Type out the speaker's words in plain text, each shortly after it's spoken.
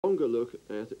Longer look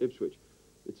at Ipswich.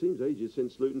 It seems ages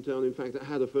since Luton Town, in fact,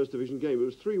 had a First Division game. It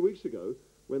was 3 weeks ago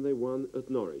when they won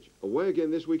at Norwich. Away again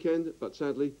this weekend, but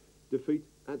sadly, defeat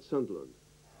at Sunderland.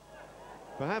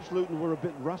 Perhaps Luton were a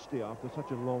bit rusty after such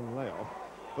a long layoff,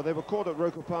 but they were caught at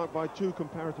Roker Park by 2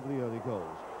 comparatively early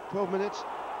goals. 12 minutes,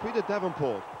 Peter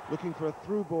Davenport looking for a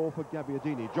through ball for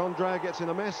Gabbiadini. John Dreyer gets in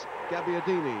a mess.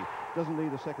 Gabbiadini doesn't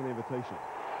need a second invitation.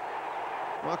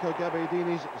 Marco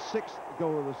Gabbiadini's 6th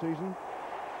goal of the season.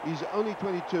 He's only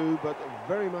 22, but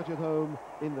very much at home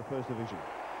in the First Division.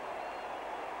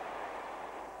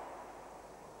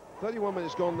 31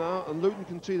 minutes gone now, and Luton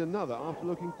concede another after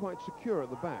looking quite secure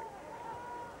at the back.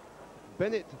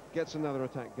 Bennett gets another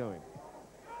attack going.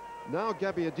 Now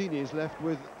Gabbiadini is left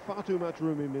with far too much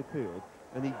room in midfield,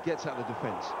 and he gets at the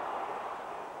defence.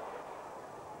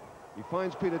 He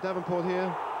finds Peter Davenport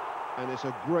here, and it's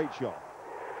a great shot.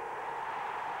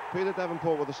 Peter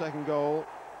Davenport with the 2nd goal.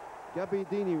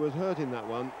 Gabbiadini was hurt in that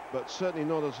one, but certainly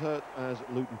not as hurt as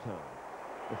Luton Town.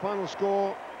 The final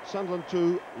score, Sunderland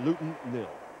 2, Luton 0.